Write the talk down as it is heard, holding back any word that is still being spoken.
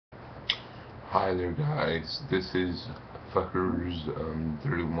Hi there, guys. This is Fuckers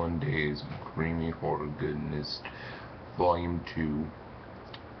 31 Days of Creamy Horror Goodness, Volume 2,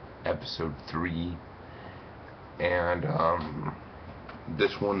 Episode 3. And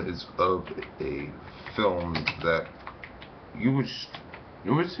this one is of a film that you would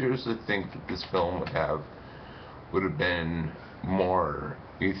seriously think that this film would have been more.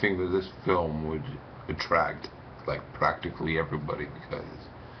 You think that this film would attract like practically everybody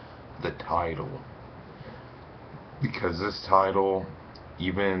the title because this title,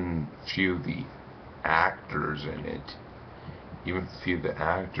 even few of the actors in it,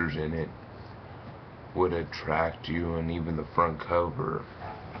 would attract you, and even the front cover.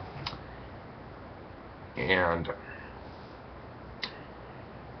 And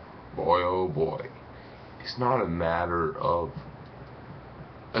boy, oh boy, it's not a matter of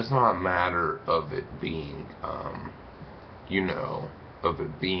it being, of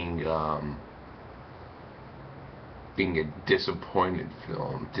it being a disappointing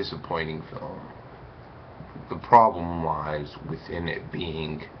film. The problem lies within it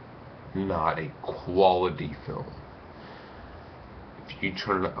being not a quality film. If you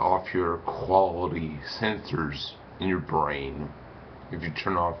turn off your quality sensors in your brain, if you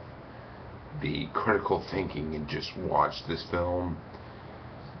turn off the critical thinking and just watch this film,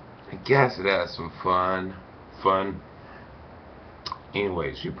 I guess it has some fun.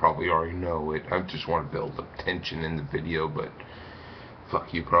 Anyways, you probably already know it. I just want to build up tension in the video, but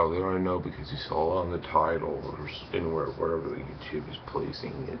fuck, you probably already know because you saw it on the title or anywhere, wherever the YouTube is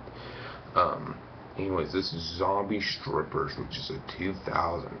placing it. Anyways, this is Zombie Strippers, which is a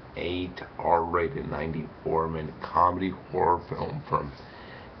 2008 R-rated 94-minute comedy horror film from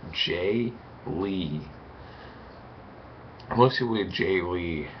Jay Lee. Let's see what Jay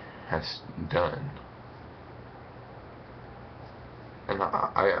Lee has done. And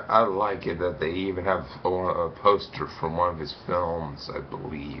I like it that they even have a poster from one of his films, I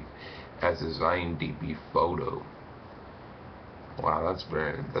believe, as his IMDb photo. Wow, that's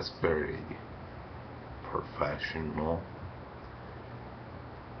very professional.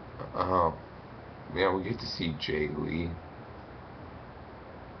 Yeah, we get to see Jay Lee.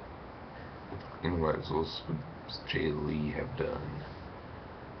 Anyways, what's Jay Lee have done?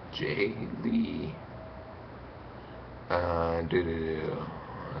 Jay Lee.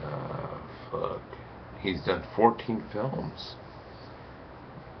 Fuck. He's done 14 films.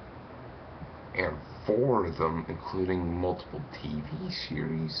 And 4 of them, including multiple TV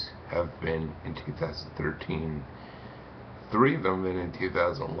series, have been in 2013. 3 of them been in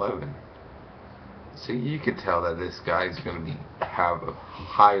 2011. So you could tell that this guy's going to have a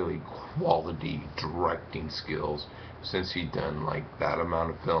highly quality directing skills, since he done like that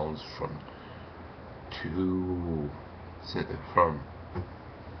amount of films from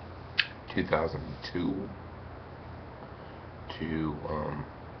 2002 to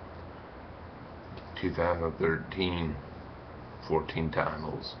 2013, 14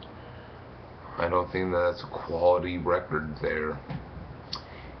 titles. I don't think that's a quality record there.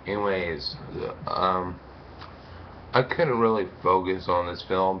 Anyways, I couldn't really focus on this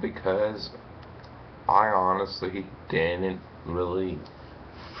film because I honestly didn't really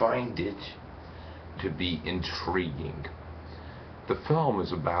find it to be intriguing. The film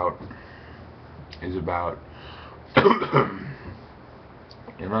is about and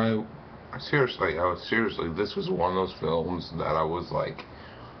I was seriously, this was one of those films that I was like,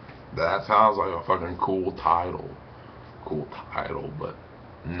 that sounds like a fucking cool title, but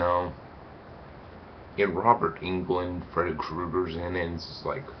no. And Robert Englund, Freddy Krueger's in it, and it's just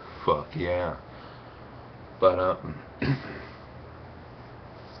like, fuck yeah. But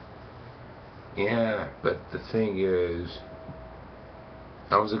yeah, but the thing is,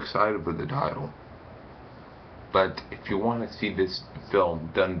 I was excited for the title. But if you want to see this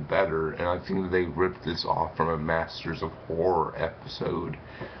film done better, and I think they ripped this off from a Masters of Horror episode,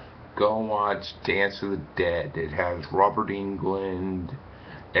 go watch Dance of the Dead. It has Robert Englund.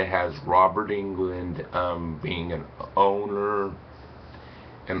 Being an owner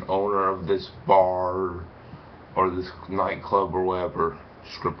of this bar or this nightclub or whatever,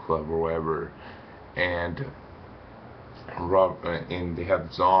 strip club or whatever, and they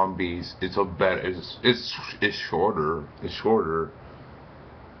have zombies. It's shorter.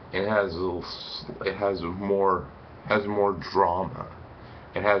 It has more drama.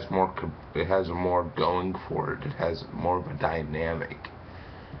 It has more going for it. It has more of a dynamic.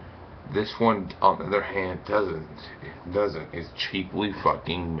 This one, on the other hand, doesn't. It's cheaply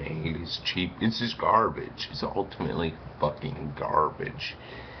fucking made. It's cheap. It's just garbage. It's ultimately fucking garbage.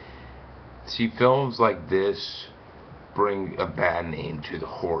 See, films like this bring a bad name to the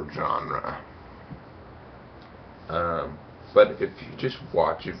horror genre. But if you just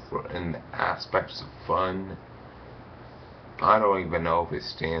watch it in the aspects of fun, I don't even know if it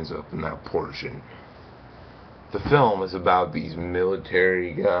stands up in that portion. The film is about these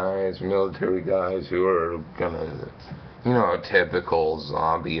military guys who are gonna, typical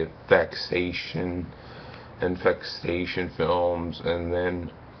zombie infestation films, and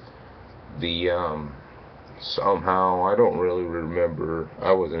then the somehow, I don't really remember.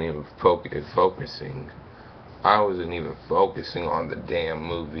 I wasn't even focusing. I wasn't even focusing on the damn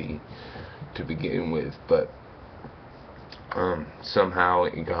movie to begin with, but somehow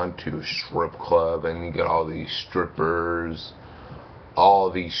it got to a strip club, and you got all these strippers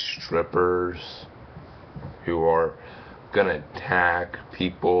who are gonna attack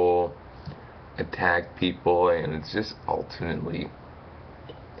people, and it's just ultimately,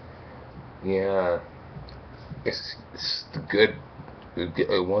 yeah, it's the good,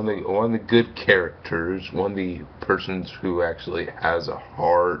 one of the good characters, one of the persons who actually has a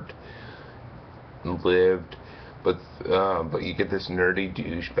heart, lived. But you get this nerdy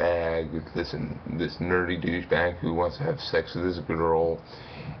douchebag, this nerdy douchebag who wants to have sex with this girl,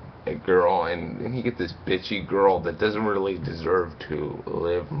 and you get this bitchy girl that doesn't really deserve to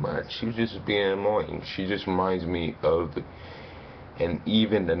live much. She's just being annoying. She just reminds me of an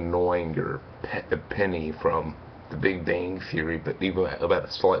even annoyinger Penny from The Big Bang Theory, but even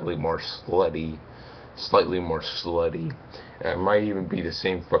about slightly more slutty. It might even be the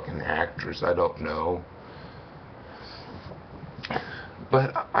same fucking actress. I don't know.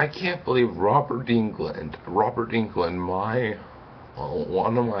 But I can't believe Robert Englund,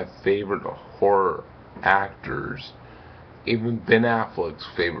 one of my favorite horror actors, even Ben Affleck's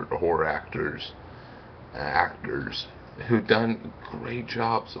favorite horror actors, who done great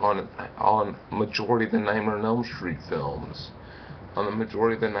jobs on majority of the Nightmare on Elm Street films,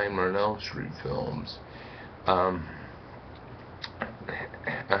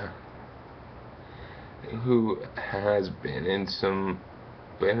 who has been in some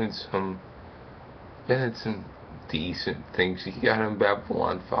decent things. He got in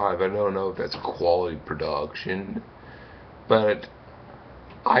Babylon 5. I don't know if that's quality production, but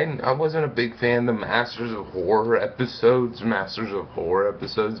I wasn't a big fan of the Masters of Horror episodes,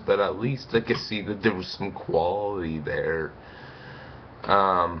 but at least I could see that there was some quality there.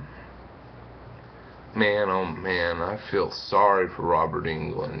 Man, oh man, I feel sorry for Robert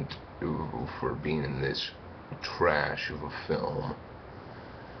Englund for being in this trash of a film.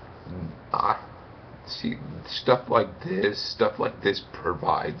 See, stuff like this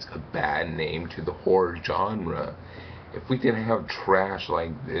provides a bad name to the horror genre. If we didn't have trash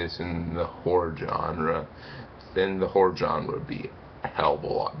like this in the horror genre, then the horror genre would be a hell of a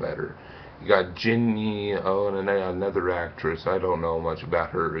lot better. You got Ginny, and another actress, I don't know much about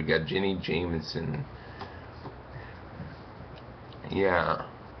her. You got Jenny Jameson. Yeah.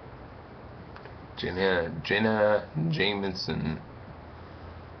 Jenna Jameson,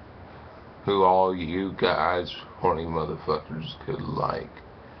 who all you guys, horny motherfuckers, could like,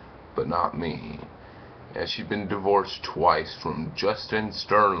 but not me. Yeah, she's been divorced twice from Justin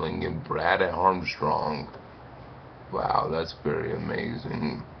Sterling and Brad Armstrong. Wow, that's very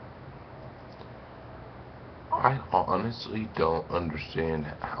amazing. I honestly don't understand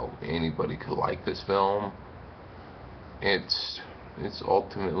how anybody could like this film. It's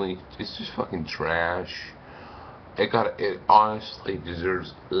ultimately, it's just fucking trash. It honestly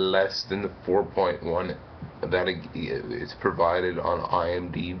deserves less than the 4.1 that it's provided on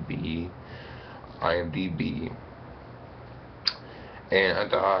IMDb.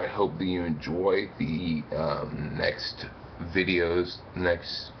 And I hope that you enjoy the next few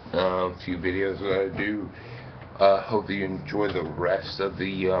videos that I do. Hope that you enjoy the rest of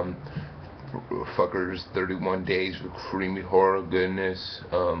the fuckers 31 days of creamy horror goodness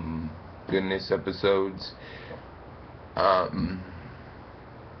episodes.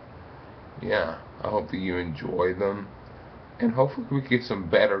 Yeah, I hope that you enjoy them, and hopefully we get some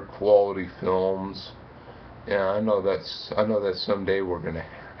better quality films. Yeah, I know that someday we're gonna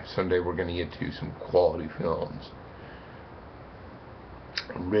get to some quality films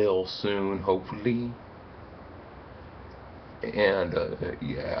real soon, hopefully. And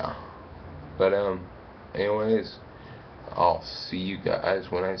yeah, but anyways, I'll see you guys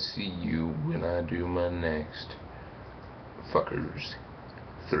when I do my next fuckers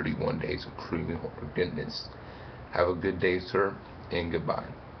 31 days of creamy horror goodness. Have a good day, sir, and goodbye.